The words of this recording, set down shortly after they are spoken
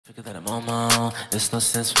Figure that I'm on my own. There's no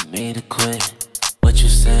sense for me to quit. What you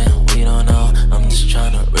saying? We don't know. I'm just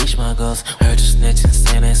trying to reach my goals. Heard you snitching,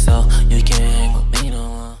 saying that so you can't hang with me no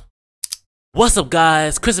more. What's up,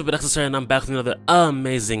 guys? Chris here, and I'm back with another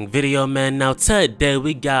amazing video, man. Now today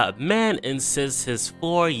we got man insists his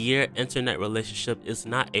 4-year internet relationship is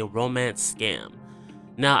not a romance scam.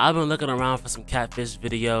 Now I've been looking around for some catfish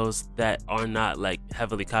videos that are not like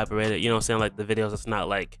heavily copyrighted. You know what I'm saying? Like the videos that's not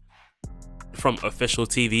like from official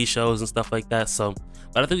TV shows and stuff like that. So,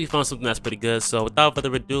 but I think we found something that's pretty good. So without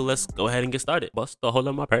further ado, let's go ahead and get started. Bust the hole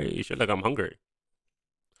in my page. Like I'm hungry.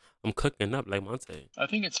 I'm cooking up like Monte. I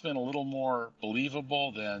think it's been a little more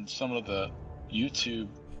believable than some of the YouTube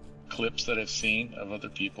clips that I've seen of other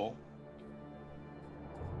people.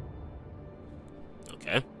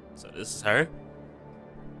 Okay, so this is her.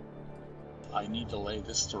 I need to lay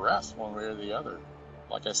this to rest one way or the other.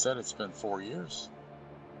 Like I said, it's been 4 years.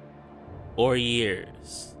 4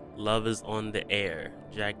 years. Love is on the air.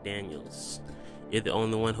 Jack Daniels. You're the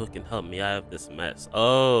only one who can help me out of this mess.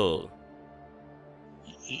 Oh.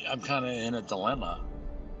 I'm kind of in a dilemma.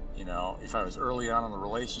 You know, if I was early on in the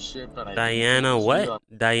relationship and I Diana what?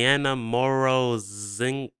 Diana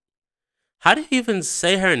Morozing. How do you even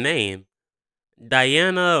say her name?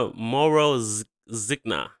 Diana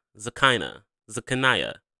Morozikna.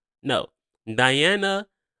 Zakanaya. No. Diana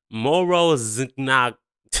Morozikna.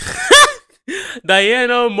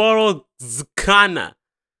 Diana Morozikana.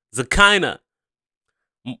 Zakina.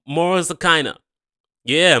 Morozikina.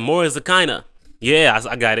 Yeah, Morozikina. Yeah,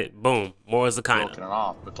 I got it. Boom. Morozikina. Broken it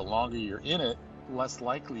off, but the longer you're in it, less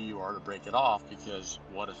likely you are to break it off, because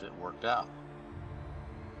what if it worked out?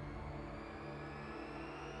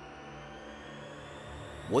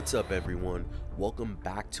 What's up, everyone? Welcome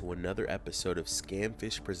back to another episode of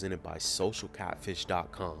Scamfish presented by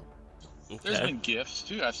socialcatfish.com. Okay. There's been gifts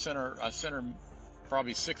too. I sent her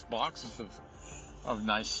probably 6 boxes of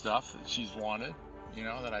nice stuff that she's wanted, you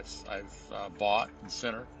know, that I've bought and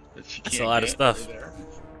sent her that she can't. That's a lot of stuff.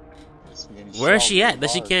 Where is she at that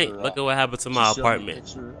she can't? Look at what happened to my apartment. A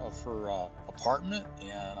picture of her apartment,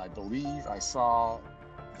 and I believe I saw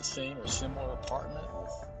the same or similar apartment with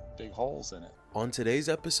big holes in it. On today's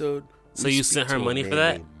episode, so you sent her money for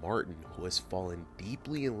that? Martin, who has fallen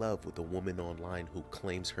deeply in love with a woman online who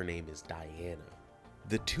claims her name is Diana.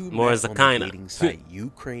 The two met on the dating site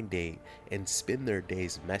Ukraine Date and spend their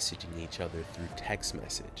days messaging each other through text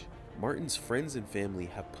message. Martin's friends and family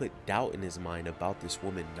have put doubt in his mind about this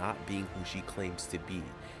woman not being who she claims to be,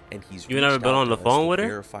 and he's never been on the phone with her?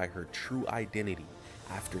 Verify her true identity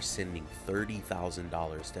after sending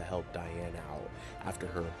 $30,000 to help Diana out after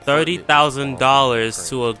her $30,000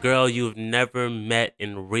 to a girl you've never met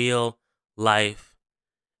in real life.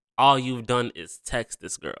 All you've done is text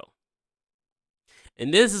this girl.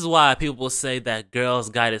 And this is why people say that girls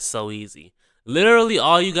got it so easy. Literally,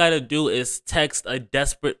 all you gotta do is text a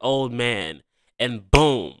desperate old man, and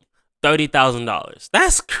boom, $30,000.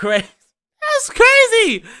 That's crazy. That's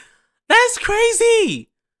crazy. That's crazy.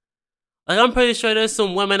 Like, I'm pretty sure there's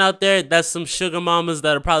some women out there that's some sugar mamas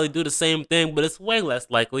that'll probably do the same thing, but it's way less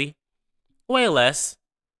likely. Way less.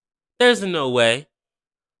 There's no way.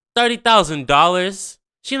 $30,000.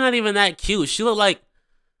 She's not even that cute. She look like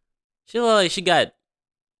she got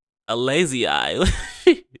a lazy eye.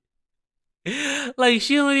 Like,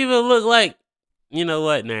 she don't even look like, you know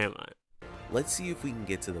what? Never mind. Let's see if we can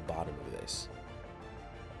get to the bottom of this.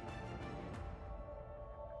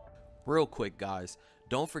 Real quick, guys,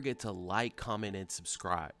 don't forget to like, comment, and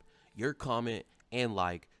subscribe. Your comment and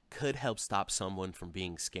like could help stop someone from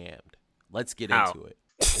being scammed. Let's get into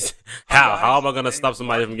it. How am I gonna stop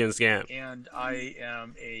somebody from getting scammed? And I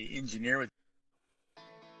am a engineer with.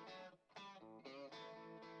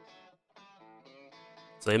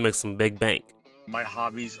 So he makes some big bank. My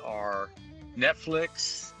hobbies are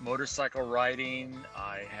Netflix, motorcycle riding.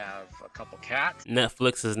 I have a couple cats.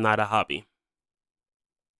 Netflix is not a hobby.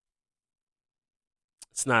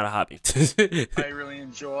 It's not a hobby. I really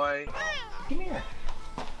enjoy. Come here.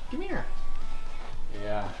 Come here.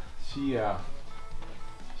 Yeah, she's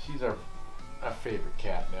our favorite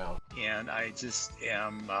cat now. And I just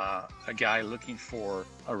am a guy looking for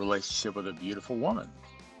a relationship with a beautiful woman.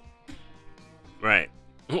 Right.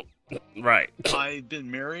 Right. I've been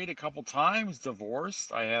married a couple times,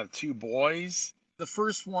 divorced. I have 2 boys. The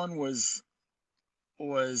first one was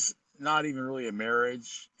not even really a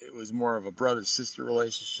marriage. It was more of a brother-sister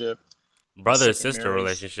relationship. Brother-sister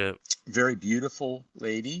relationship. Very beautiful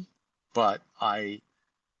lady, but I,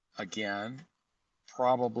 again,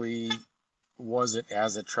 probably wasn't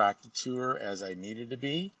as attracted to her as I needed to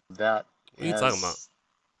be. That what are you talking about?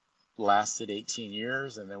 Lasted 18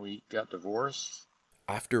 years, and then we got divorced.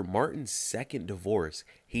 After Martin's second divorce,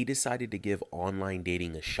 he decided to give online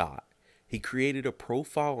dating a shot. He created a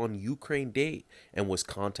profile on Ukraine Date and was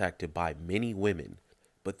contacted by many women.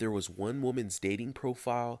 But there was one woman's dating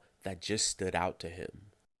profile that just stood out to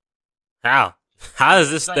him. How? How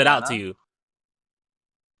does this stood out to you?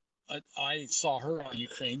 I saw her on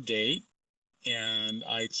Ukraine Date, and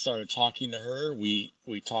I started talking to her. We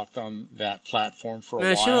talked on that platform for a while.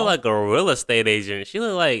 Man, she looked like a real estate agent. She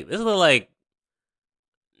looked like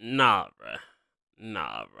nah, bruh.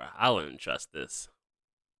 Nah, bruh. I wouldn't trust this.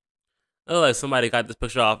 It looked like somebody got this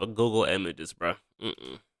picture off of Google Images, bruh.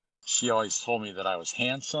 She always told me that I was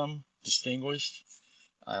handsome, distinguished.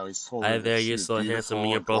 I always told her there, that you're she was so handsome in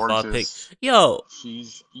your and profile pic. gorgeous. Yo,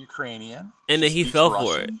 She's Ukrainian. and then he fell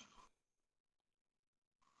for it.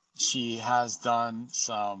 She has done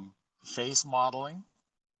some face modeling.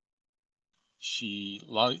 She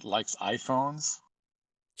likes iPhones.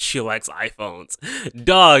 She likes iPhones.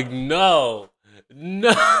 Dog, no.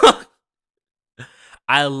 No.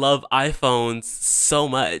 I love iPhones so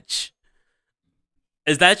much.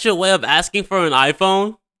 Is that your way of asking for an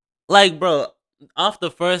iPhone? Like, bro, off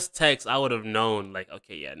the first text, I would have known, like,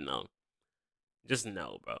 okay, yeah, no. Just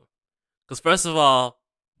no, bro. Because first of all,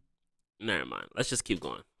 never mind. Let's just keep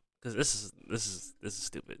going. Because this is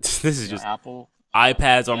stupid. This is just Apple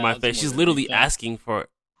iPads on my face. She's literally asking for it.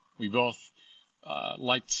 We both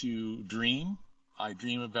like to dream. I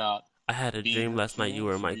dream about. I had a dream last night. You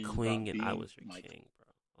were my queen and I was your king,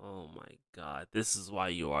 bro. Oh my God. This is why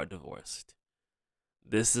you are divorced.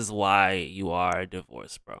 This is why you are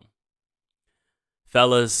divorced, bro.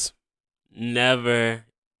 Fellas, never,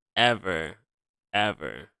 ever,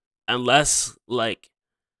 ever, unless, like,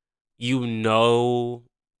 you know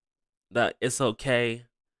that it's okay,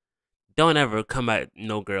 don't ever come at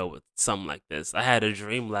no girl with something like this. I had a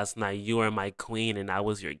dream last night. You were my queen and I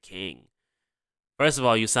was your king. First of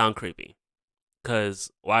all, you sound creepy.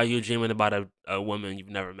 Because why are you dreaming about a woman you've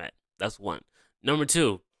never met? That's one. Number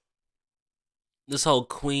two, this whole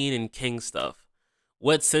queen and king stuff.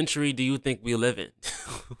 What century do you think we live in?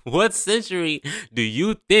 What century do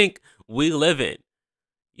you think we live in?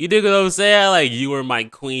 You dig what I'm saying? Like, you were my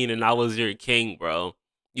queen and I was your king, bro.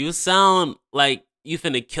 You sound like you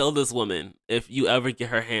finna kill this woman if you ever get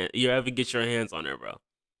your hands on her, bro.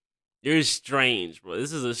 You're strange, bro.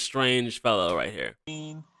 This is a strange fellow right here.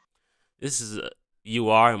 You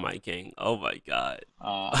are my king. Oh my God.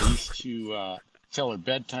 I used to tell her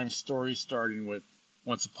bedtime stories, starting with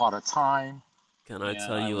 "Once Upon a Time." Can I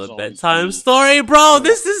tell you a bedtime story, bro?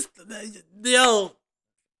 This is yo.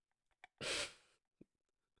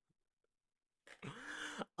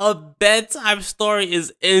 A bedtime story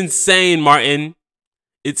is insane, Martin.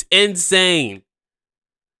 It's insane.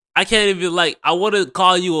 I can't even, like, I wouldn't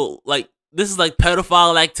call you, like, this is like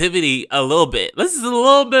pedophile activity a little bit. This is a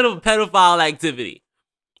little bit of pedophile activity.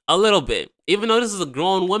 A little bit. Even though this is a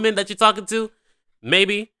grown woman that you're talking to,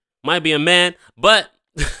 maybe, might be a man, but,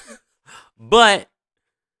 but,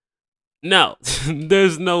 no,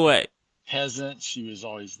 there's no way. Peasant, she was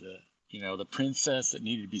always the princess that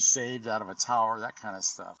needed to be saved out of a tower, that kind of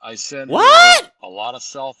stuff. I send her a lot of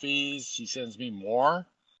selfies. She sends me more.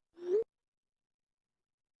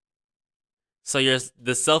 So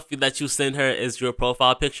the selfie that you send her is your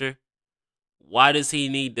profile picture? Why does he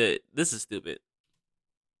need to? This is stupid.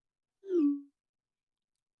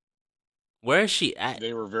 Where is she at?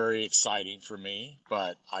 They were very exciting for me,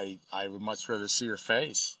 but I would much rather see her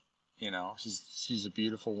face. She's a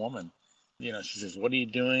beautiful woman. She says, "What are you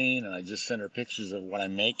doing?" And I just send her pictures of what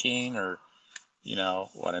I'm making, or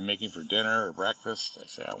what I'm making for dinner or breakfast. I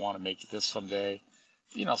say, "I want to make this someday."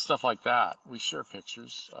 Stuff like that. We share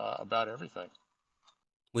pictures about everything.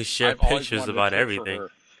 We share pictures about everything.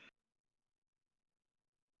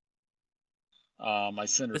 I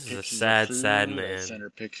send her this pictures is a sad, of food. sad man. I send her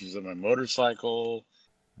pictures of my motorcycle.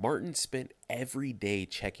 Martin spent every day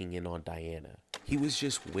checking in on Diana. He was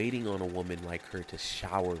just waiting on a woman like her to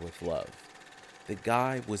shower with love. The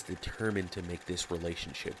guy was determined to make this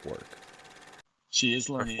relationship work. She is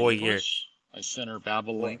learning For 4 English. years. I sent her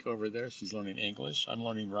Babbel link over there. She's learning English. I'm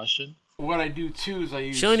learning Russian. What I do too is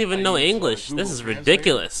She don't even know English. This is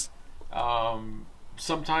ridiculous.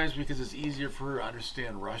 Sometimes because it's easier for her to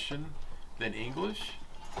understand Russian than English.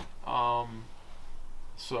 I'm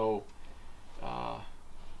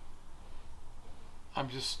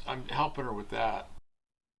helping her with that.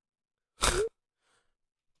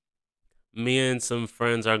 Me and some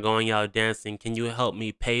friends are going out dancing. Can you help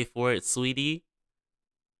me pay for it, sweetie?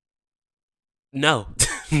 No.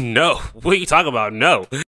 No. What are you talking about? No.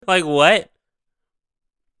 Like, what?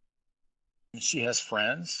 She has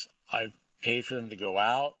friends. I pay for them to go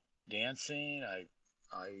out dancing. I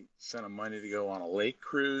I sent them money to go on a lake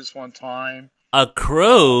cruise one time. A Very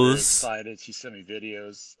cruise? excited. She sent me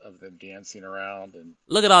videos of them dancing around. And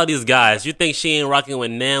Look at all these guys. You think she ain't rocking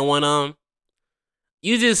with Nan one of them?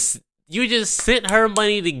 You just sent her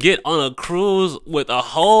money to get on a cruise with a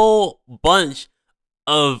whole bunch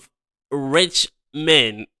of rich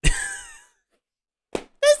men. This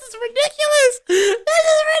is ridiculous. This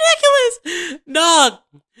is ridiculous. Dog.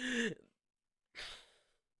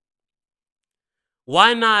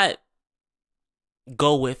 Why not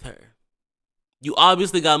go with her? You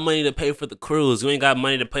obviously got money to pay for the cruise. You ain't got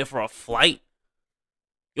money to pay for a flight.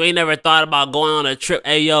 You ain't never thought about going on a trip.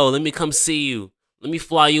 Hey, yo, let me come see you. Let me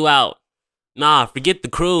fly you out. Nah, forget the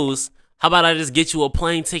cruise. How about I just get you a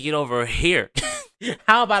plane ticket over here?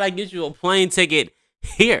 How about I get you a plane ticket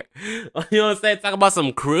here? You know what I'm saying? Talk about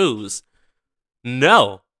some cruise.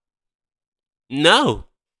 No. No.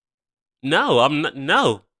 No, I'm not.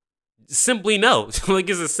 No. Simply no. Like,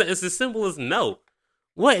 it's as simple as no.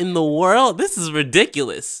 What in the world? This is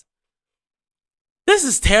ridiculous. This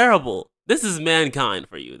is terrible. This is mankind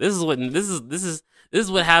for you. This is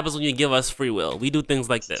what happens when you give us free will. We do things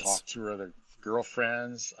like this. Talked to her other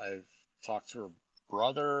girlfriends. I've talked to her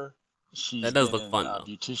brother. That does look fun, though.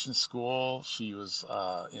 Beautician school. She was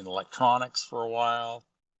in electronics for a while.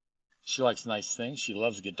 She likes nice things. She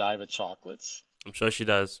loves Godiva chocolates. I'm sure she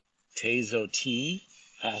does. Tezo tea,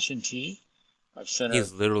 passion tea. I've sent her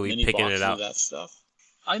He's literally many picking boxes it out. of that stuff.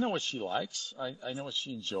 I know what she likes. I know what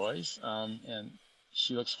she enjoys. And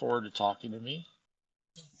she looks forward to talking to me.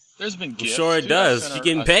 There's been gifts. I'm sure it does. She's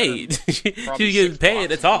getting paid. She's getting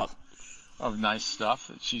paid to talk. Of nice stuff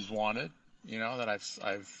that she's wanted, you know, that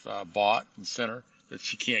I've bought and sent her that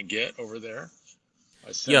she can't get over there.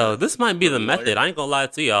 Yo, this might be the method. I ain't gonna lie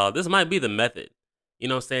to y'all. This might be the method. You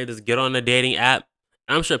know what I'm saying? Just get on a dating app.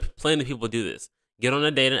 I'm sure plenty of people do this. Get on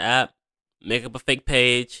a dating app, make up a fake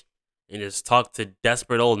page, and just talk to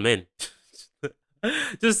desperate old men.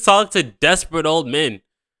 Just talk to desperate old men.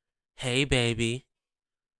 Hey, baby.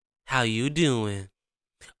 How you doing?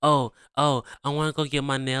 Oh, I want to go get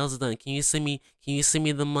my nails done. Can you send me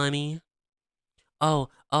the money? Oh,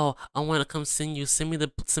 I want to come send you. Send me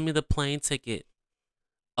the plane ticket.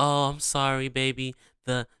 Oh, I'm sorry, baby.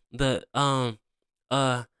 I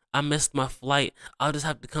missed my flight. I'll just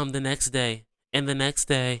have to come the next day, and the next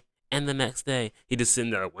day, and the next day. He just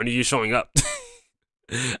sitting there. When are you showing up?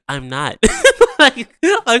 I'm not.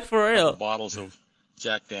 like for real. Bottles of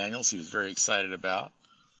Jack Daniels. He was very excited about.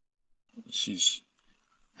 She's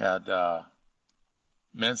had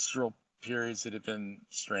menstrual periods that have been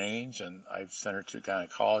strange, and I've sent her to a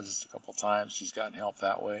gynecologist a couple times. She's gotten help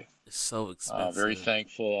that way. It's so expensive. Very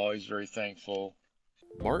thankful, always very thankful.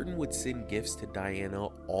 Martin would send gifts to Diana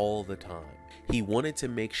all the time. He wanted to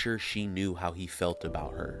make sure she knew how he felt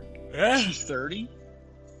about her. She's 30.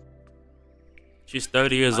 She's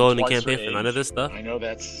 30 years old and can't pay for none of this stuff. I know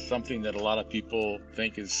that's something that a lot of people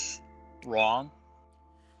think is wrong.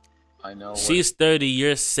 I know. She's 30,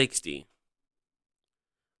 you're 60.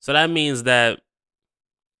 So that means that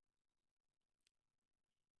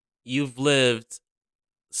you've lived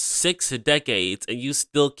 6 decades and you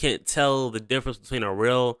still can't tell the difference between a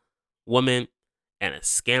real woman and a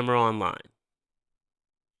scammer online.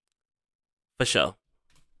 For sure.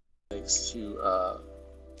 My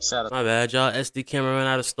bad, y'all. SD camera ran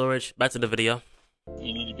out of storage. Back to the video.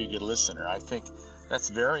 You need to be a good listener. I think that's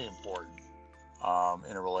very important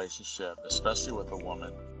in a relationship, especially with a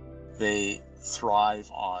woman. They thrive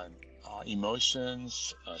on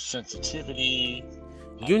emotions, sensitivity.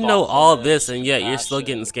 You know all this, and yet you're still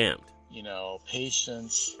getting scammed. You know,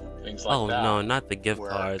 patience, things like that. Oh no, not the gift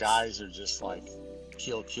where cards. Guys are just like,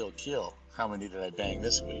 kill. How many did I bang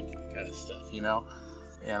this week? Kind of stuff, you know.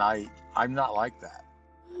 And I'm not like that.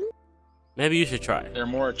 Maybe you should try. They're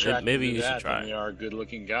more attracted Maybe to you that should try. than they are a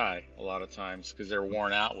good-looking guy a lot of times, because they're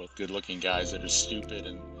worn out with good-looking guys that are stupid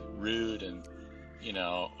and rude and, you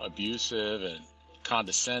know, abusive and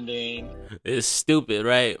condescending. It's stupid,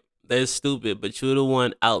 right? They're stupid, but you're the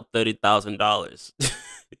one out $30,000.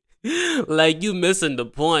 Like, you missing the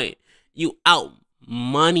point. You out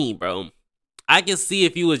money, bro. I can see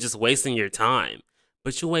if you was just wasting your time,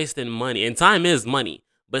 but you're wasting money. And time is money,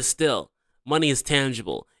 but still, money is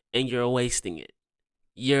tangible, and you're wasting it.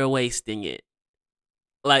 You're wasting it.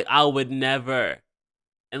 Like, I would never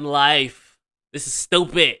in life. This is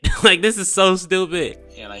stupid. Like, this is so stupid.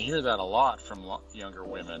 And I hear that a lot from younger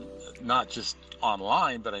women, not just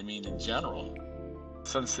online, but I mean in general.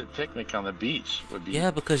 Sunset picnic on the beach would be.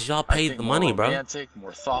 Yeah, because y'all paid the money, bro. More romantic,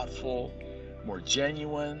 more thoughtful, more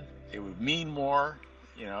genuine. It would mean more.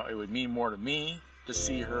 You know, it would mean more to me to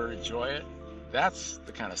see her enjoy it. That's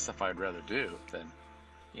the kind of stuff I'd rather do than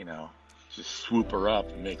you know, just swoop her up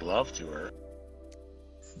and make love to her.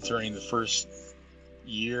 During the first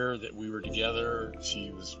year that we were together,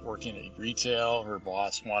 she was working at retail. Her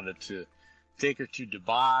boss wanted to take her to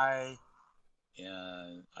Dubai,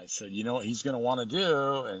 and I said, you know what he's going to want to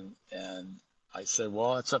do, and I said,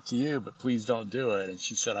 well, it's up to you, but please don't do it. And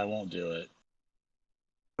she said, I won't do it.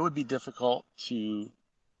 It would be difficult to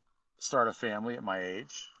start a family at my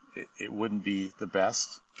age. It wouldn't be the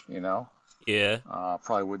best, you know. Yeah.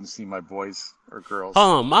 Probably wouldn't see my boys or girls.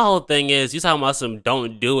 Hold on, my whole thing is you talking about some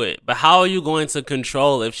don't do it, but how are you going to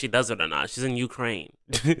control if she does it or not? She's in Ukraine.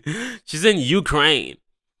 She's in Ukraine.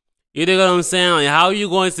 You know what I'm saying? Like, how are you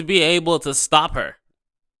going to be able to stop her?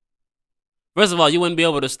 First of all, you wouldn't be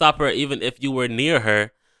able to stop her even if you were near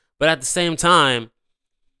her. But at the same time,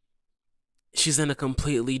 she's in a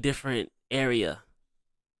completely different area.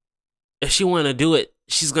 If she want to do it,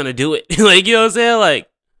 she's going to do it. Like, you know what I'm saying? Like,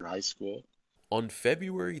 high school. On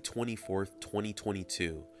February 24th,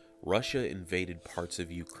 2022, Russia invaded parts of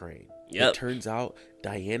Ukraine. Yep. It turns out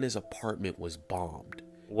Diana's apartment was bombed.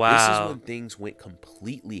 wow. This is when things went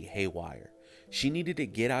completely haywire. She needed to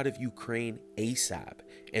get out of Ukraine ASAP,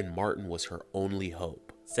 and Martin was her only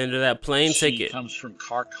hope. Send her that plane She ticket. comes from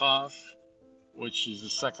Kharkov, which is the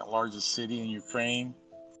second largest city in Ukraine.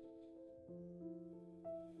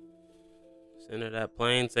 Send her that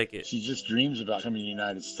plane ticket. She just dreams about coming to the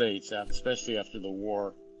United States, especially after the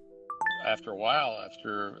war. After a while,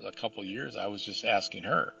 after a couple of years, I was just asking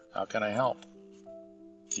her, how can I help?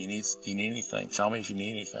 Do you need anything? Tell me if you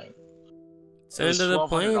need anything. Send her the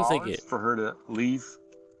plane $1,200 ticket. for her to leave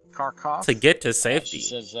Kharkov. To get to She safety.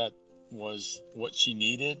 says that was what she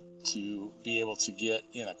needed to be able to get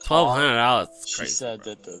in a car. $1,200 is She crazy. said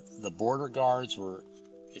that the border guards were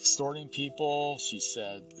extorting people. She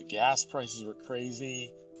said the gas prices were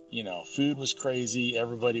crazy. You know, food was crazy.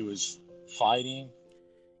 Everybody was fighting.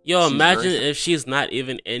 Yo, She's imagine very- if she's not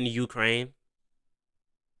even in Ukraine.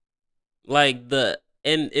 Like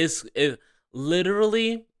it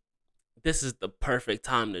literally, this is the perfect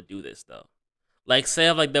time to do this though. Like say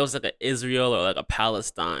if like there was like a Israel or like a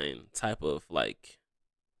Palestine type of like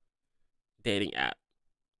dating app,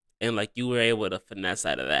 and like you were able to finesse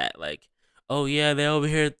out of that. Like, oh yeah, they're over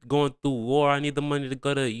here going through war. I need the money to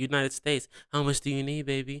go to the United States. How much do you need,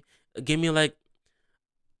 baby? Give me like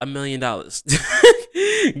 $1 million.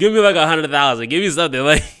 Give me like 100,000. Give me something.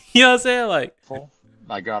 Like, you know what I'm saying? Like,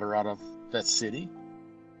 I got her out of that city.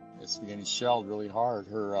 It's getting shelled really hard.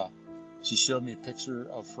 She showed me a picture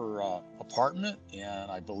of her apartment,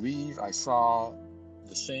 and I believe I saw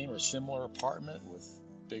the same or similar apartment with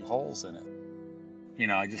big holes in it. You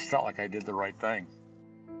know, I just felt like I did the right thing.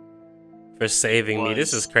 for saving me.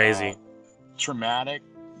 This is crazy. Traumatic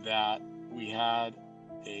that we had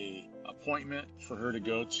a appointment for her to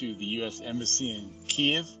go to the U.S. Embassy in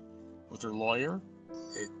Kiev with her lawyer.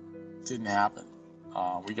 It didn't happen.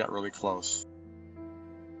 We got really close.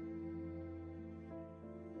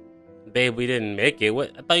 Babe, we didn't make it.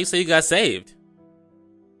 What? I thought you said you got saved.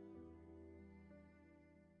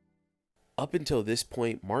 Up until this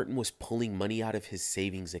point, Martin was pulling money out of his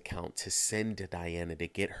savings account to send to Diana to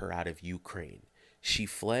get her out of Ukraine. She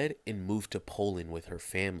fled and moved to Poland with her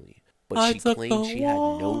family, but she claimed she had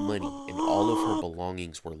no money and all of her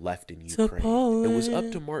belongings were left in Ukraine. It was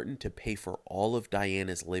up to Martin to pay for all of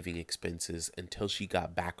Diana's living expenses until she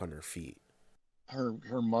got back on her feet.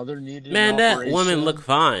 Her mother needed Man, an that operation. woman looked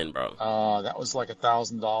fine, bro. That was like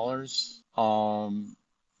 $1,000.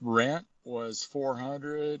 Rent was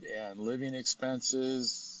 $400, and living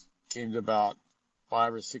expenses came to about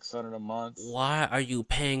 $500 or $600 a month. Why are you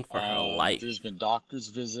paying for her life? There's been doctor's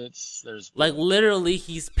visits. There's Like, literally,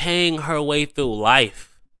 he's paying her way through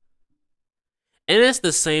life. And it's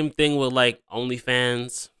the same thing with, like,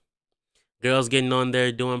 OnlyFans. Girls getting on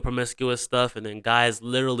there doing promiscuous stuff, and then guys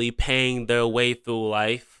literally paying their way through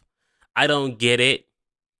life. I don't get it.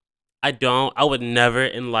 I don't. I would never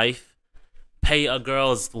in life pay a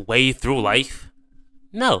girl's way through life.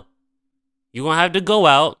 No. You're going to have to go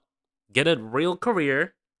out, get a real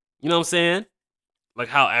career. You know what I'm saying? Like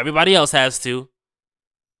how everybody else has to.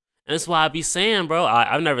 And that's why I be saying, bro,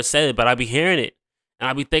 I've never said it, but I be hearing it. And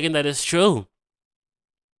I be thinking that it's true.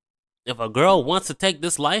 If a girl wants to take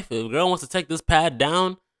this life, if a girl wants to take this pad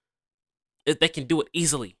down, they can do it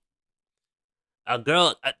easily. A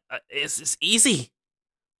girl, it's easy.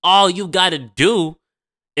 All you gotta do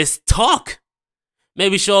is talk.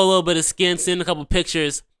 Maybe show a little bit of skin, send a couple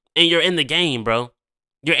pictures, and you're in the game, bro.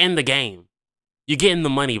 You're in the game. You're getting the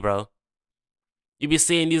money, bro. You be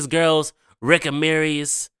seeing these girls, Rick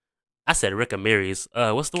Amiris. I said Rick Amiris.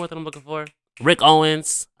 What's the word that I'm looking for? Rick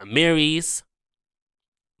Owens, Amiris,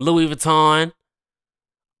 Louis Vuitton,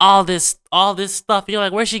 all this stuff. You're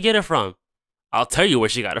like, where'd she get it from? I'll tell you where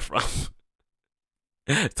she got it from.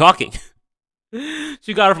 Talking.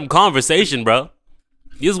 She got it from conversation, bro.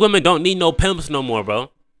 These women don't need no pimps no more,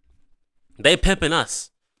 bro. They pimping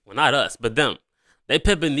us. Well, not us, but them. They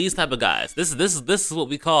pimping these type of guys. This is what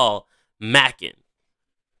we call macking.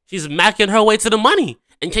 She's macking her way to the money.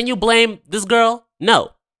 And can you blame this girl?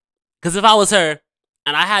 No. Because if I was her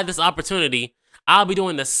and I had this opportunity, I'll be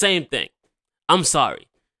doing the same thing. I'm sorry.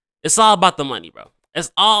 It's all about the money, bro.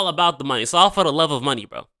 It's all about the money. It's all for the love of money,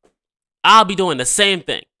 bro. I'll be doing the same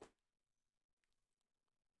thing.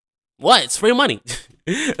 What? It's free money.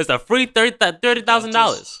 It's a free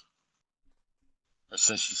 $30,000.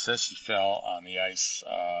 Since she says she fell on the ice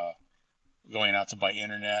going out to buy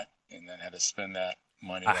internet and then had to spend that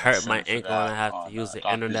money. I hurt my ankle and I have to use the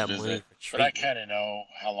internet money for treatment. But I kind of know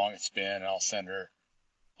how long it's been, and I'll send her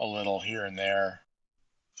a little here and there.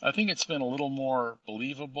 I think it's been a little more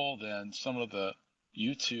believable than some of the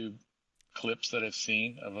YouTube clips that I've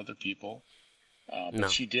seen of other people. But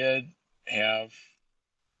she did have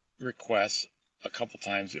requests a couple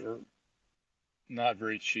times that were not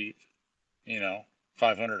very cheap. You know,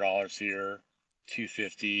 $500 here,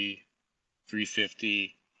 $250,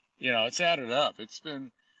 $350. You know, it's added up. It's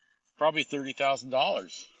been probably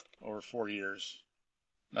 $30,000 over 4 years.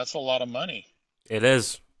 That's a lot of money. It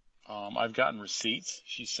is. I've gotten receipts.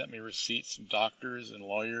 She sent me receipts from doctors and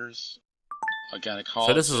lawyers. A gynecologist.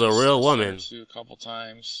 So this is a real woman. A couple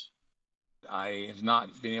times. I have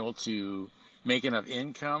not been able to make enough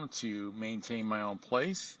income to maintain my own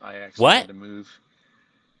place. I actually had to move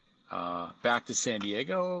back to San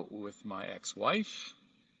Diego with my ex-wife.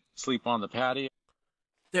 Sleep on the patio.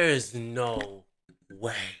 There is no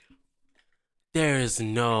way. There is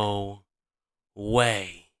no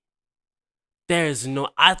way. There's no...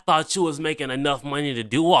 I thought you was making enough money to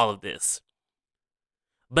do all of this.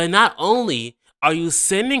 But not only are you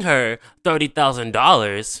sending her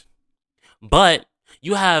 $30,000, but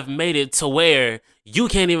you have made it to where you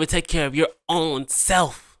can't even take care of your own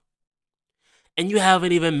self. And you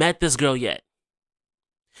haven't even met this girl yet.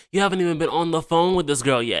 You haven't even been on the phone with this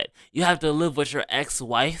girl yet. You have to live with your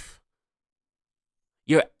ex-wife.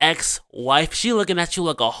 Your ex-wife, she looking at you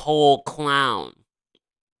like a whole clown.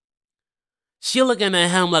 She looking at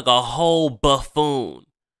him like a whole buffoon.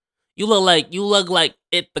 You look like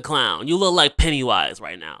It the Clown. You look like Pennywise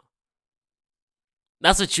right now.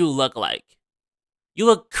 That's what you look like. You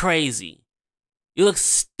look crazy. You look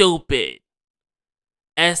stupid.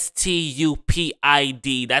 STUPID.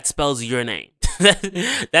 That spells your name.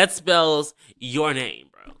 That spells your name,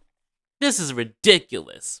 bro. This is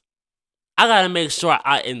ridiculous. I gotta make sure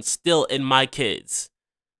I instill in my kids.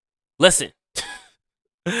 Listen.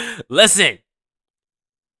 Listen.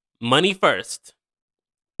 Money first.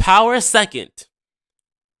 Power second.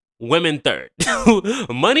 Women third.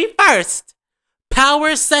 Money first.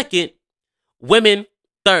 Power second. Women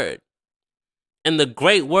third. In the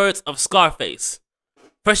great words of Scarface.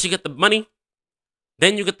 First you get the money.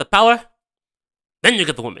 Then you get the power. Then you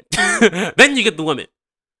get the woman. Then you get the woman.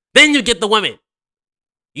 Then you get the women.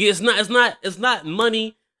 It's not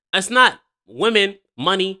money. It's not women,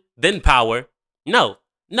 money, then power. No.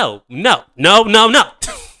 No. No.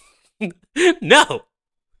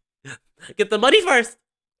 Get the money first.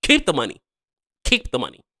 Keep the money. Keep the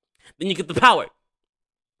money. Then you get the power.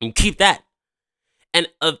 And keep that. And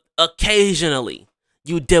occasionally,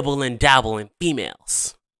 you dibble and dabble in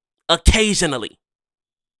females. Occasionally.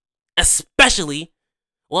 Especially,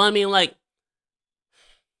 well, I mean, like,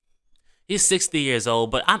 he's 60 years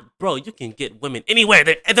old, but bro, you can get women anywhere.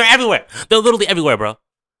 They're everywhere. They're literally everywhere, bro.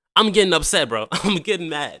 I'm getting upset, bro. I'm getting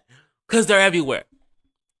mad. Because they're everywhere.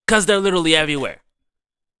 Because they're literally everywhere.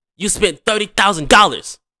 You spent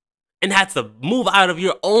 $30,000 and had to move out of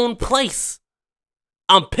your own place.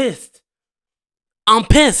 I'm pissed. I'm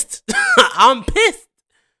pissed. I'm pissed.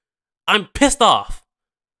 I'm pissed off.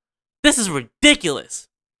 This is ridiculous.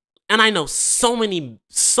 And I know so many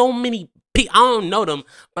people. I don't know them,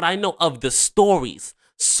 but I know of the stories.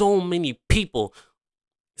 So many people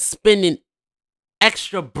spending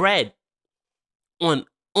extra bread on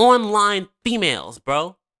online females,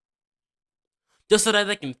 bro. Just so that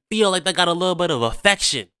they can feel like they got a little bit of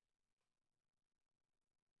affection.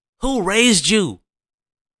 Who raised you?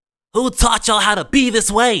 Who taught y'all how to be this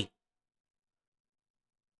way?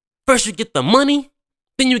 First you get the money,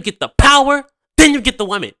 then you get the power, then you get the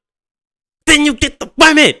women. Then you get the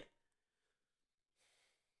women.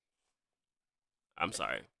 I'm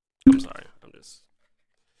sorry. I'm sorry.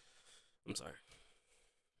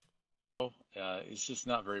 It's just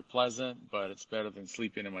not very pleasant, but it's better than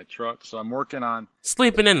sleeping in my truck. So I'm working on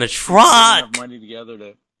sleeping in the truck. Enough money together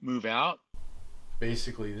to move out.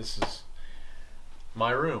 Basically, this is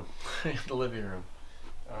my room, the living room.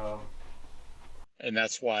 And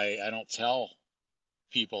that's why I don't tell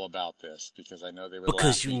people about this, because I know they would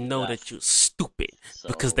Because laugh you me to know death. that you're stupid. So,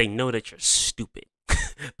 Because they know that you're stupid.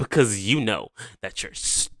 Because you know that you're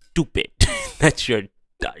stupid. that you're...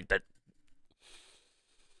 That...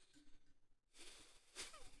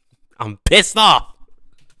 I'm pissed off.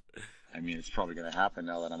 I mean, it's probably going to happen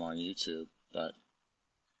now that I'm on YouTube, but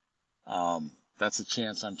that's a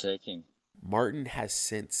chance I'm taking. Martin has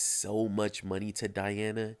sent so much money to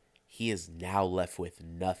Diana, he is now left with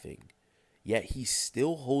nothing. Yet he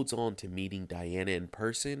still holds on to meeting Diana in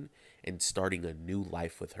person and starting a new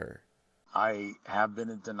life with her. I have been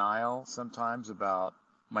in denial sometimes about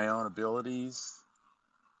my own abilities,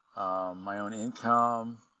 my own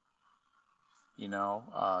income,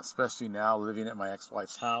 especially now living at my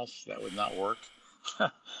ex-wife's house. That would not work.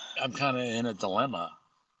 I'm kind of in a dilemma.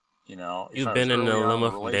 If You've I was been in a early on in the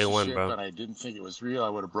dilemma from day one, relationship bro. and I didn't think it was real, I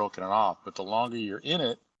would have broken it off. But the longer you're in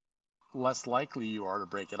it, less likely you are to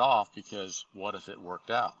break it off, because what if it worked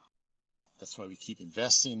out? That's why we keep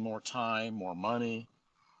investing more time, more money.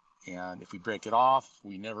 And if we break it off,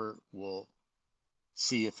 we never will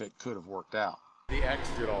see if it could have worked out. The ex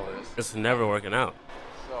did all this. It's never working out.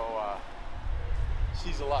 So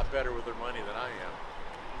she's a lot better with her money than I am.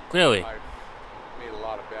 Clearly. I've made a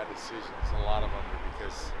lot of bad decisions. A lot of them are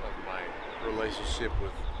because of my relationship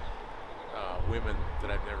with women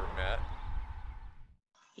that I've never met.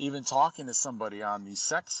 Even talking to somebody on these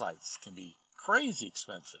sex sites can be crazy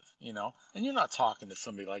expensive, and you're not talking to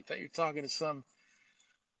somebody like that. You're talking to some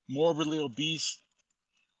morbidly obese,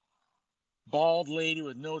 bald lady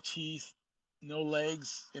with no teeth, no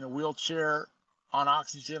legs, in a wheelchair, on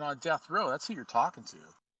oxygen, on death row. That's who you're talking to.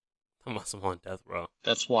 I'm on death row.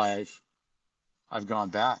 That's why I've gone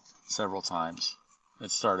back several times and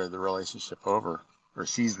started the relationship over, or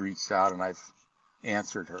she's reached out and I've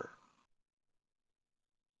answered her.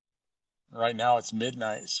 Right now it's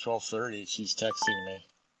midnight. It's 12:30. She's texting me.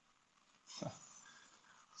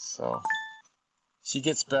 So she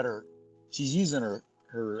gets better. She's using her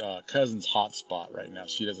cousin's hotspot right now.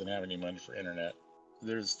 She doesn't have any money for internet.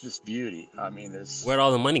 There's just beauty. I mean, Where'd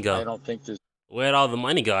all the money go? I don't think there's. Where'd all the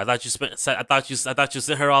money go? I thought you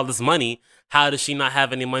sent her all this money. How does she not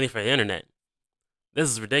have any money for the internet? This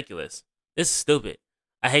is ridiculous. This is stupid.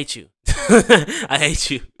 I hate you. I hate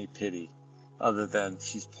you. Any pity, other than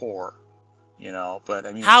she's poor, But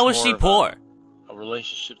I mean, how is she poor? A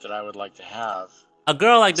relationship that I would like to have. A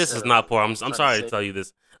girl like this is not poor. I'm sorry to tell you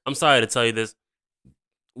this. I'm sorry to tell you this.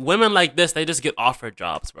 Women like this, they just get offered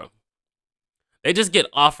jobs, bro. They just get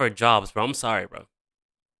offered jobs, bro. I'm sorry, bro.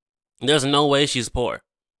 There's no way she's poor.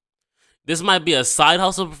 This might be a side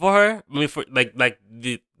hustle for her. I mean, for like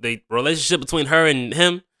the relationship between her and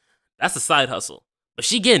him, that's a side hustle. But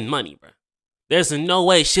she getting money, bro. There's no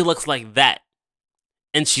way she looks like that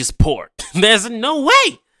and she's poor. There's no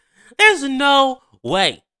way. There's no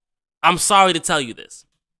way. I'm sorry to tell you this.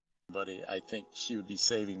 But I think she would be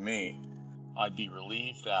saving me. I'd be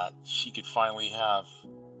relieved that she could finally have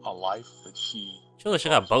a life that she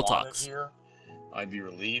got Botox here. I'd be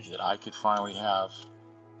relieved that I could finally have,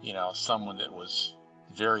 someone that was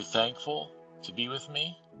very thankful to be with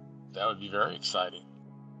me. That would be very exciting.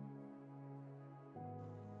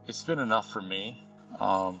 It's been enough for me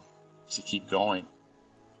to keep going.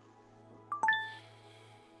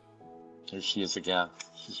 Here she is again.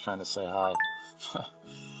 She's trying to say hi.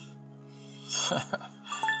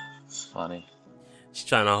 It's funny. She's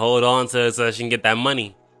trying to hold on to it so she can get that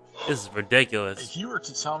money. This is ridiculous. If you were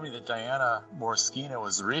to tell me that Diana Morskina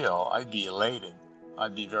was real, I'd be elated.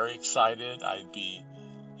 I'd be very excited. I'd be,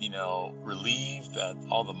 relieved that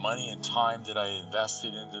all the money and time that I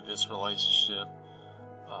invested into this relationship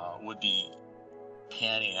would be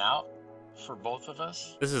panning out for both of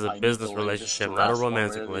us. This is a business relationship, not a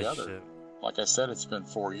romantic relationship. Like I said, it's been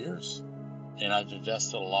 4 years, and I've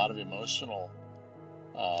invested a lot of emotional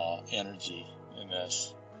energy in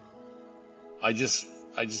this. I just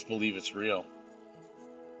believe it's real.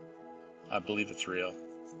 I believe it's real.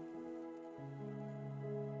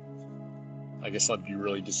 I guess I'd be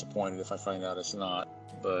really disappointed if I find out it's not.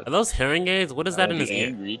 But are those hearing aids? What is that in his ear?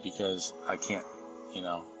 I'm angry because I can't,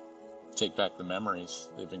 take back the memories.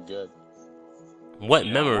 They've been good. What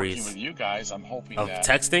memories? Working with you guys, I'm hoping of that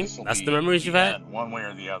texting. That's the memories you've had. One way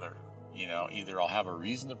or the other. Either I'll have a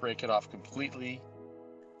reason to break it off completely,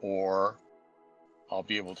 or I'll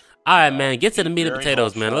be able to. All right, man. Get to the meat and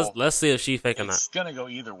potatoes, man. Let's see if she's fake or not. It's gonna go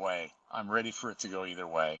either way. I'm ready for it to go either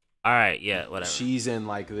way. All right, yeah, whatever. She's in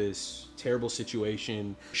like this terrible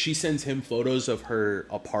situation. She sends him photos of her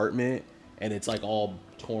apartment, and it's like all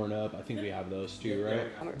torn up. I think we have those too,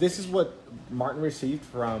 right? This is what Martin received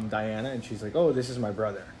from Diana, and she's like, "Oh, this is my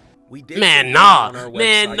brother." We did Man, nah.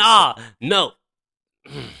 Man, nah. No.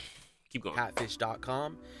 Keep going.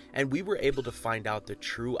 Catfish.com, and we were able to find out the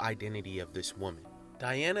true identity of this woman.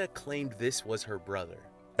 Diana claimed this was her brother.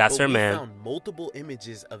 That's her man. We found multiple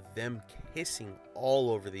images of them kissing all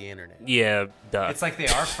over the internet. Yeah, duh. It's like they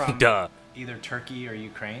are from duh. either Turkey or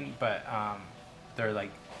Ukraine, but they're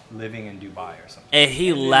like living in Dubai or something. And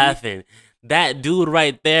he laughing. That dude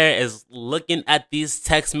right there is looking at these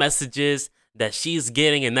text messages that she's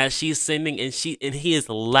getting and that she's sending, and he is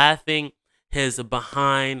laughing his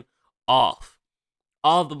behind off.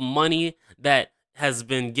 All the money that has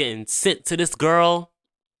been getting sent to this girl.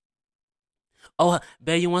 Oh,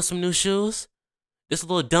 babe, you want some new shoes? This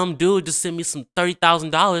little dumb dude just sent me some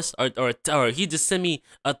 $30,000, or he just sent me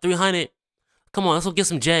a $300. Come on, let's go get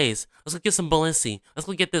some J's. Let's go get some Balenci. Let's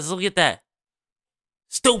go get this. Let's go get that.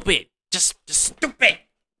 Stupid. Just stupid.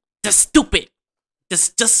 Just stupid.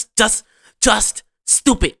 Just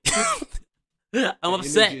stupid. I'm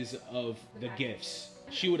upset. Images of the gifts.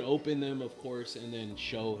 She would open them, of course, and then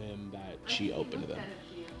show him that she opened them.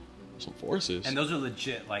 Some forces. And those are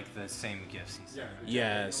legit, like the same gifts he sent.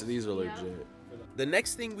 Yes, these are legit. The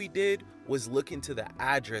next thing we did was look into the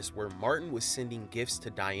address where Martin was sending gifts to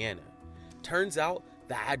Diana. Turns out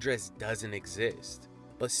the address doesn't exist,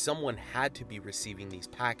 but someone had to be receiving these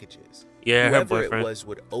packages. Yeah, whoever her boyfriend. It was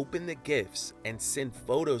would open the gifts and send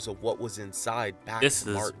photos of what was inside back This to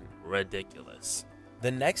is Martin. ridiculous.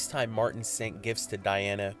 The next time Martin sent gifts to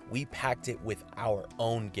Diana, we packed it with our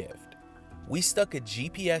own gift. We stuck a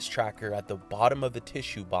GPS tracker at the bottom of the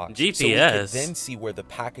tissue box so we could then see where the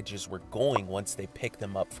packages were going once they picked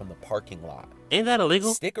them up from the parking lot. Ain't that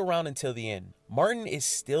illegal? Stick around until the end. Martin is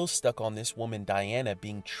still stuck on this woman Diana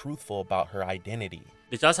being truthful about her identity.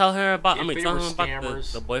 Did y'all tell her about? If they tell were him about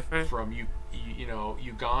scammers the boyfriend from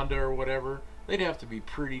Uganda or whatever, they'd have to be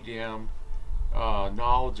pretty damn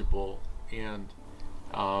knowledgeable, and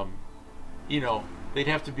they'd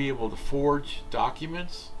have to be able to forge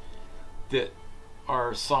documents that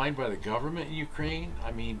are signed by the government in Ukraine.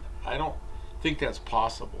 I mean, I don't think that's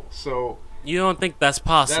possible. So you don't think that's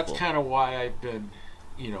possible? That's kind of why I've been,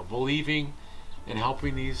 believing and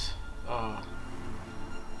helping this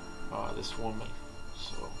woman.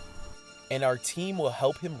 So, and our team will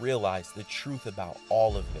help him realize the truth about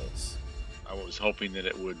all of this. I was hoping that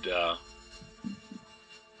it would,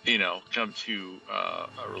 come to a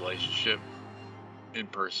relationship in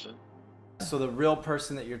person. So the real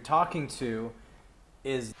person that you're talking to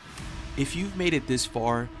is... If you've made it this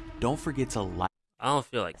far, don't forget to like. I don't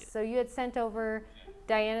feel like it. So you had sent over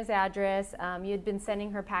Diana's address. You had been sending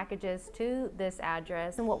her packages to this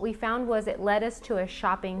address. And what we found was it led us to a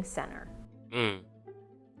shopping center. The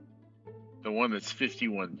one that's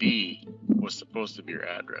 51B was supposed to be your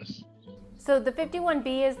address. So the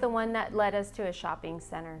 51B is the one that led us to a shopping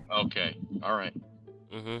center. Okay, all right.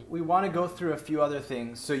 We want to go through a few other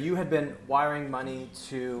things. So you had been wiring money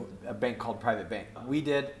to a bank called Private Bank. We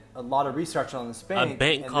did a lot of research on this bank. A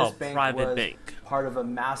bank called Private Bank. Part of a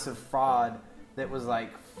massive fraud that was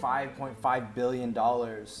like $5.5 billion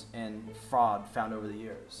in fraud found over the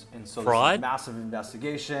years. And so fraud? This is massive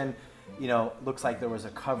investigation. Looks like there was a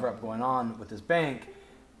cover-up going on with this bank.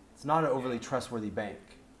 It's not an overly trustworthy bank.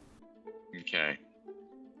 Okay.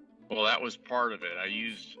 Well, that was part of it. I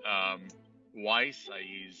used Weiss. I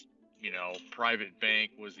used, Private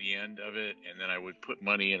Bank was the end of it, and then I would put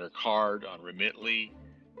money in her card on Remitly.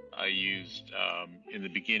 I used, in the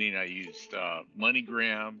beginning, I used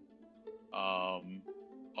MoneyGram,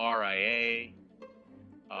 RIA,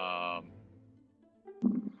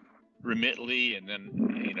 Remitly, and then,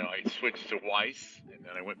 I switched to Weiss, and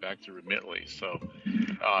then I went back to Remitly. So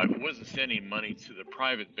I wasn't sending money to the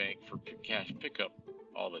private bank for cash pickup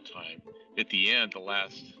all the time. At the end, the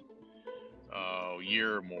last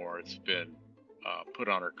year or more, it's been put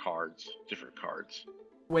on her cards, different cards.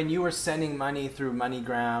 When you were sending money through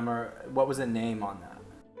MoneyGram, or what was the name on that?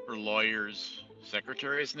 Her lawyer's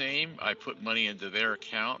secretary's name. I put money into their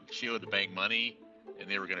account. She owed the bank money, and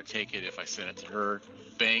they were going to take it if I sent it to her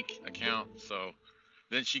bank account. So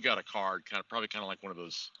then she got a card, probably like one of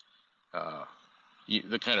those,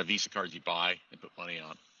 the kind of Visa cards you buy and put money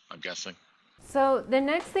on, I'm guessing. So the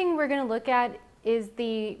next thing we're going to look at is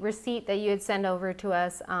the receipt that you had sent over to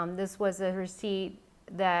us. This was a receipt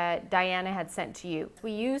that Diana had sent to you.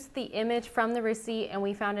 We used the image from the receipt and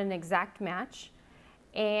we found an exact match.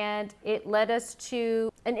 and it led us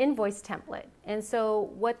to an invoice template. And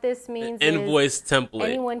so what this means invoice is template.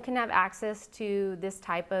 anyone can have access to this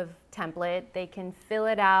type of template. They can fill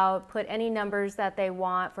it out, put any numbers that they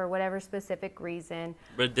want for whatever specific reason.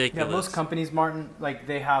 Ridiculous. Yeah, most companies, Martin, like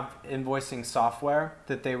they have invoicing software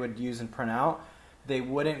that they would use and print out. They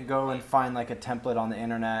wouldn't go and find like a template on the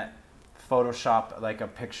internet, Photoshop like a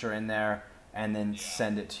picture in there, and then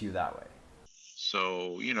send it to you that way.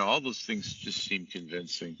 So, you know, all those things just seem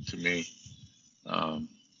convincing to me.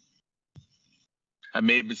 I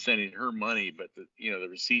may have been sending her money, but the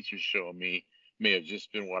receipts you're showing me may have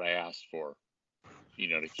just been what I asked for,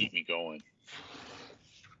 to keep me going.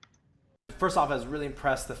 First off, I was really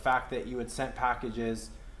impressed the fact that you had sent packages.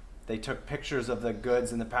 They took pictures of the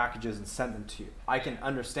goods in the packages and sent them to you. I can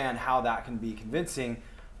understand how that can be convincing.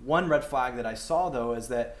 One red flag that I saw though is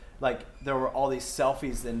that like there were all these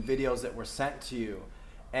selfies and videos that were sent to you.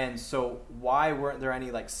 And so why weren't there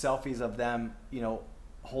any like selfies of them,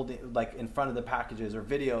 holding like in front of the packages or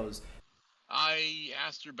videos? I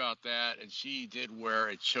asked her about that, and she did wear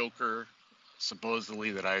a choker,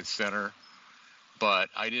 supposedly, that I had sent her, but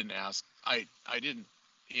I didn't ask. I didn't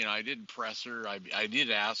press her. I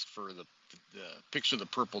did ask for the picture of the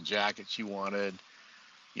purple jacket she wanted,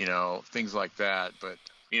 things like that. But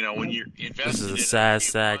when you're invested, this is a sad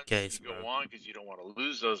months, case, you bro. go on because you don't want to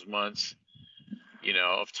lose those months,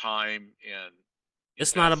 of time and.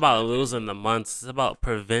 It's not about losing the months. It's about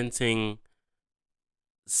preventing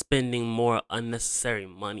spending more unnecessary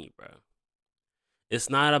money, bro. It's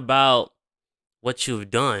not about what you've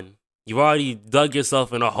done. You've already dug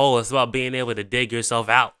yourself in a hole. It's about being able to dig yourself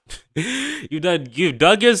out. You've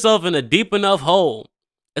dug yourself in a deep enough hole.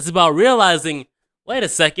 It's about realizing, wait a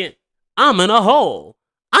second, I'm in a hole.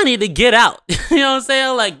 I need to get out. You know what I'm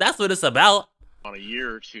saying? Like, that's what it's about. On a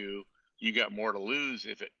year or two, you got more to lose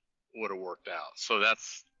if it would have worked out. So that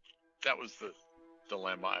was the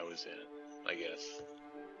dilemma I was in, I guess.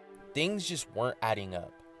 Things just weren't adding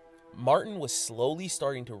up. Martin was slowly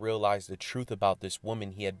starting to realize the truth about this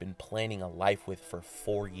woman he had been planning a life with for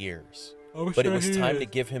 4 years. But it was time to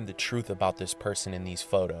give him the truth about this person in these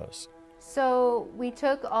photos. So we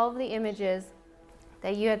took all of the images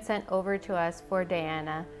that you had sent over to us for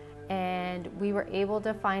Diana, and we were able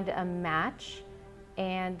to find a match.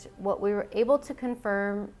 And what we were able to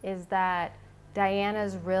confirm is that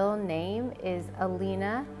Diana's real name is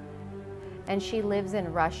Alina, and she lives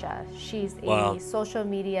in Russia. She's a social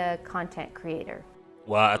media content creator.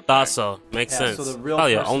 Well, I thought so. Makes sense. So the real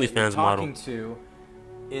Probably person an that you're OnlyFans model. talking to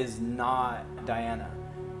is not Diana.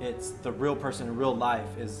 It's the real person in real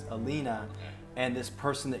life is Alina, and this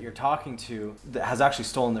person that you're talking to that has actually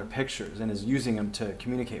stolen their pictures and is using them to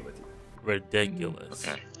communicate with you. Ridiculous.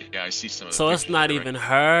 Okay. Yeah, I see some of the So it's pictures not there. even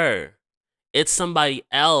her. It's somebody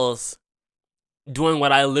else doing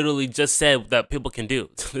what I literally just said that people can do.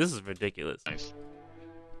 This is ridiculous. Nice.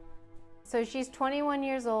 So she's 21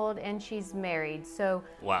 years old and she's married. So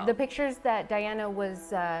Wow. the pictures that Diana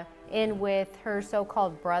was in with her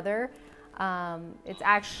so-called brother, it's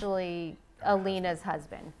actually Alina's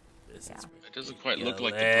husband. This is It doesn't quite look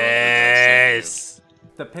like the brother that I sent you.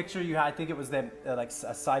 The picture you had, I think it was like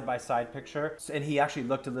a side-by-side picture, and he actually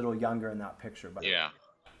looked a little younger in that picture. But Yeah.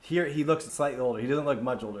 here he looks slightly older. He doesn't look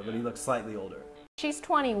much older, but he looks slightly older. She's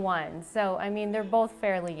 21, so I mean they're both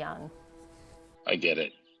fairly young. I get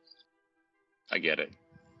it.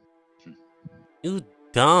 You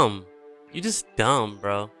dumb. You just dumb,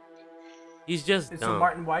 bro. He's just dumb. So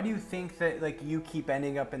Martin, why do you think that like you keep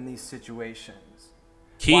ending up in these situations?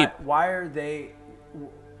 Keep. Why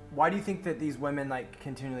do you think that these women like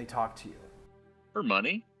continually talk to you? For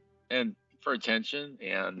money and for attention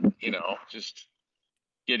and, just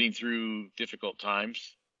getting through difficult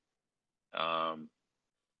times.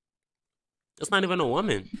 It's not even a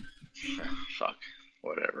woman. Fuck.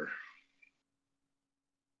 Whatever.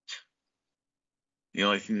 The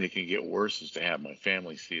only thing that can get worse is to have my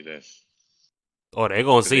family see this. Oh, they're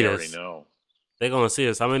gonna see They this. already know. They're gonna see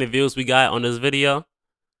this. How many views we got on this video?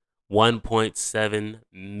 1.7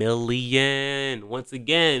 million. Once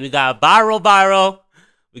again, we got viral.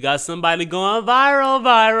 We got somebody going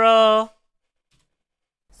viral.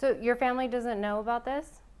 So your family doesn't know about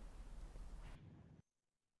this?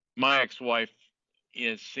 My ex-wife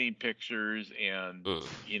has seen pictures, and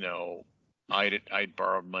I'd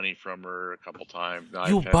borrowed money from her a couple times. Now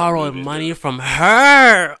You I've had to borrowed move money into- from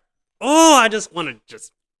her. Oh, I just want to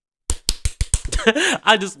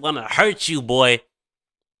hurt you, boy.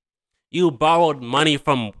 You borrowed money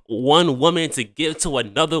from one woman to give to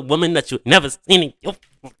another woman that you've never seen.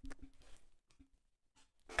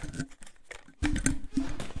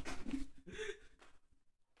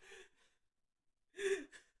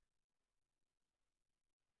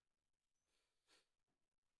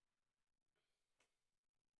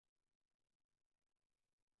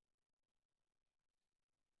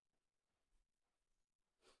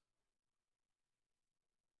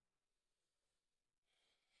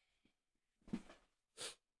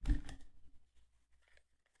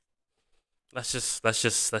 Let's just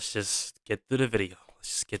get through the video. Let's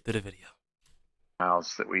just get through the video.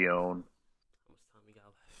 House that we own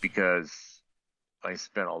because I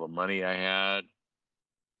spent all the money I had.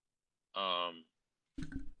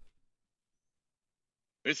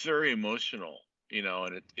 It's very emotional,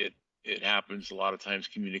 and it happens a lot of times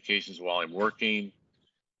communications while I'm working,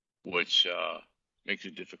 which makes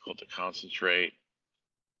it difficult to concentrate.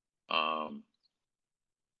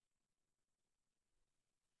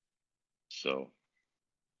 So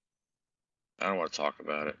I don't want to talk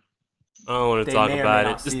about it. I don't want to talk about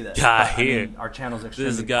it. This guy here. Our channel's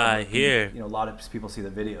extremely This guy public. here. A lot of people see the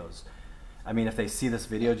videos. I mean, if they see this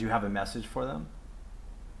video, do you have a message for them?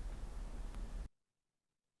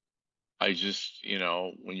 I just,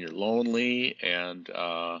 when you're lonely and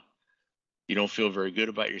you don't feel very good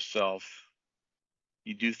about yourself,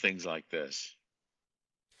 you do things like this.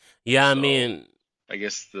 Yeah, I mean, I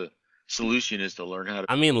guess the solution is to learn how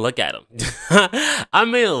to. Look at him.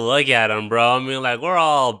 Look at him, bro. Like, we're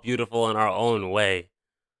all beautiful in our own way,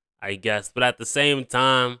 I guess. But at the same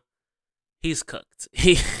time, he's cooked.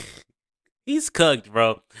 He's cooked,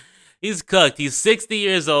 bro. He's cooked. He's 60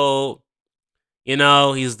 years old.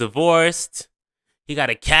 He's divorced. He got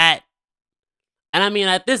a cat. And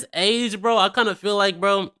at this age, bro, I kind of feel like,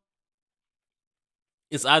 bro,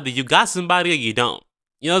 it's either you got somebody or you don't.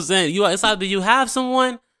 You know what I'm saying? It's either you have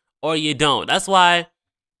someone or you don't. That's why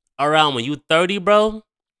around when you 30, bro,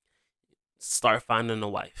 start finding a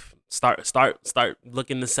wife. Start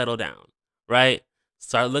looking to settle down, right?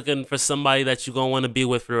 Start looking for somebody that you're going to want to be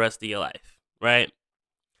with for the rest of your life, right?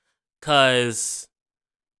 Because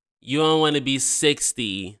you don't want to be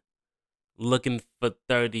 60 looking for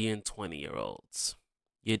 30 and 20-year-olds.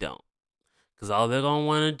 You don't. Because all they're going to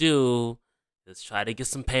want to do is try to get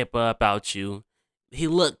some paper about you. He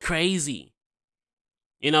looked crazy.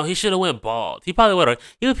 He should have went bald. He probably would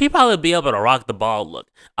have. He probably be able to rock the bald look.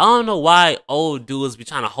 I don't know why old dudes be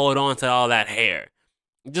trying to hold on to all that hair.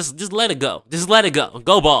 Just let it go. Just let it go.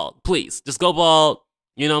 Go bald, please. Just go bald.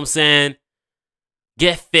 You know what I'm saying?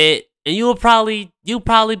 Get fit, and you'll probably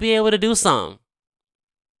be able to do something.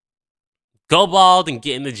 Go bald and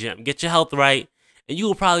get in the gym. Get your health right, and you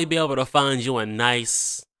will probably be able to find you a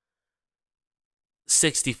nice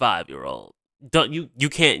 65-year-old. You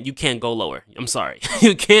can't go lower. I'm sorry.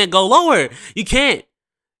 You can't go lower. You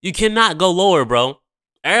cannot go lower, bro.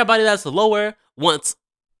 Everybody that's lower wants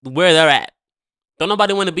where they're at. Don't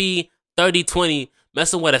nobody want to be 30, 20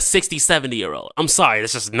 messing with a 60, 70-year-old. I'm sorry.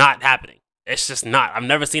 That's just not happening. It's just not. I've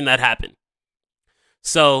never seen that happen.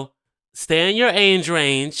 So stay in your age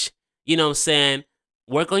range. You know what I'm saying?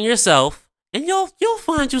 Work on yourself, and you'll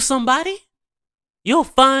find you somebody. You'll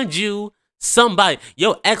find you somebody.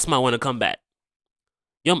 Your ex might want to come back.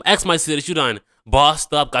 Your ex might see that you done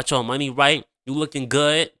bossed up, got your money right, you looking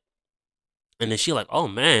good. And then she like, oh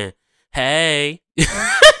man, hey.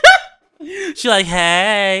 She like,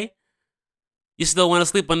 hey. You still want to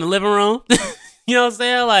sleep in the living room? You know what I'm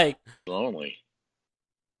saying? Like, lonely.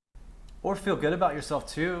 Or feel good about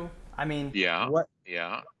yourself too. Yeah. What?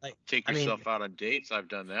 Yeah. Take yourself out on dates. I've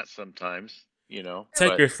done that sometimes,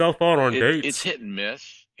 Take yourself out on dates. It's hit and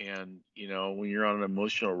miss. And, when you're on an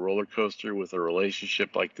emotional roller coaster with a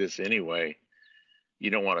relationship like this anyway, you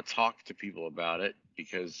don't want to talk to people about it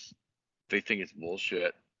because they think it's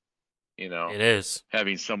bullshit. It is.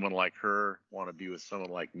 Having someone like her want to be with someone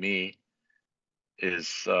like me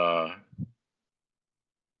is not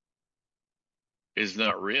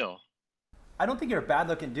real. I don't think you're a bad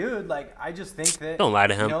looking dude. Like, I just think that. Don't lie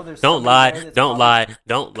to him. Don't lie. Don't lie.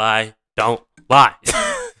 Don't lie. Don't lie.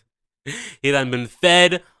 He done been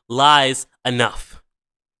fed lies enough.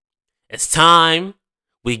 It's time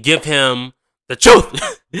we give him the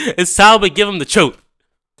truth. It's time we give him the truth.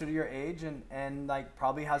 To your age and like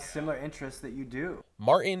probably has similar interests that you do.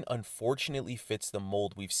 Martin unfortunately fits the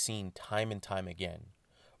mold we've seen time and time again.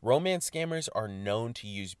 Romance scammers are known to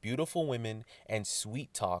use beautiful women and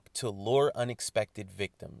sweet talk to lure unexpected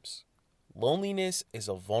victims. Loneliness is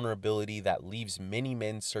a vulnerability that leaves many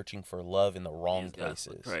men searching for love in the wrong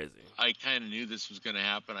places. Crazy. I kind of knew this was going to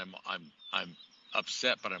happen. I'm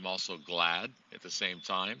upset, but I'm also glad at the same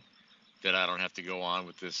time that I don't have to go on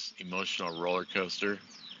with this emotional roller coaster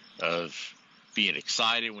of being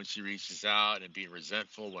excited when she reaches out and being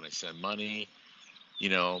resentful when I send money,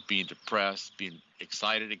 being depressed, being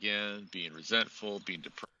excited again, being resentful, being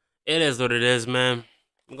depressed. It is what it is, man.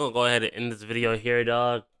 I'm going to go ahead and end this video here,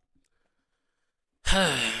 dog.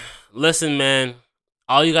 Listen, man.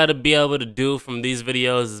 All you got to be able to do from these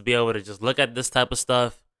videos is be able to just look at this type of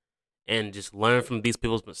stuff and just learn from these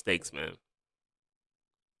people's mistakes, man.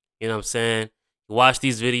 You know what I'm saying? You watch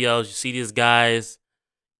these videos, you see these guys,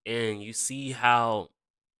 And you see how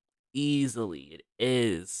easily it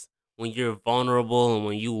is when you're vulnerable and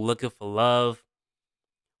when you looking for love.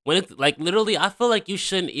 When it's like literally, I feel like you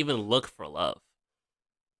shouldn't even look for love.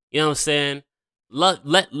 You know what I'm saying?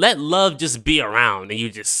 Let love just be around and you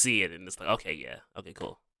just see it and it's like, okay, yeah, okay,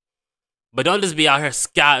 cool. But don't just be out here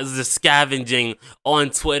just scavenging on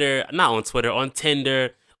Twitter, not on Twitter, on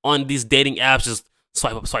Tinder, on these dating apps, just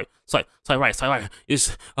swipe up, swipe right. You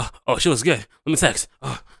just, oh, she looks good. Let me text.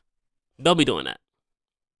 Don't be doing that.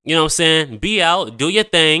 You know what I'm saying? Be out, do your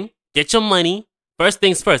thing, get your money. First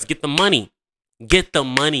things first, get the money. Get the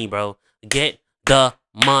money, bro. Get the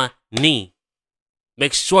money.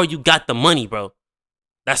 Make sure you got the money, bro.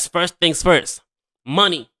 That's first things first.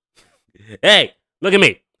 Money. Hey, look at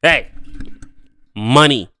me. Hey.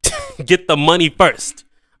 Money. Get the money first,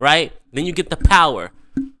 right? Then you get the power.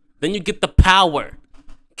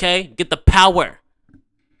 Okay? Get the power.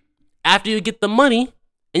 After you get the money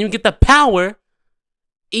and you get the power,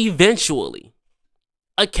 eventually,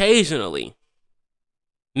 occasionally,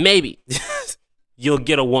 maybe, you'll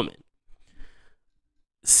get a woman.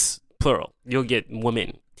 Plural. You'll get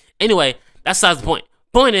women. Anyway, that's besides the point.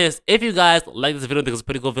 Point is, if you guys like this video, think it's a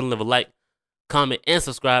pretty cool video, leave a like, comment, and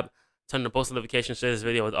subscribe. Turn on the post notifications, share this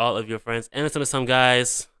video with all of your friends. And until next time,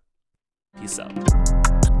 guys, peace out.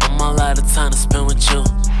 I'm all out of time to spend with you.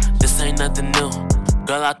 This ain't nothing new.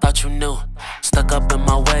 Girl, I thought you knew. Stuck up in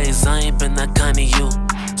my ways, I ain't been that kind of you.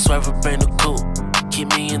 Swerve a brand new coupe.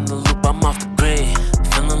 Keep me in the loop, I'm off the grid.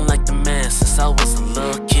 Feeling like the man since I was a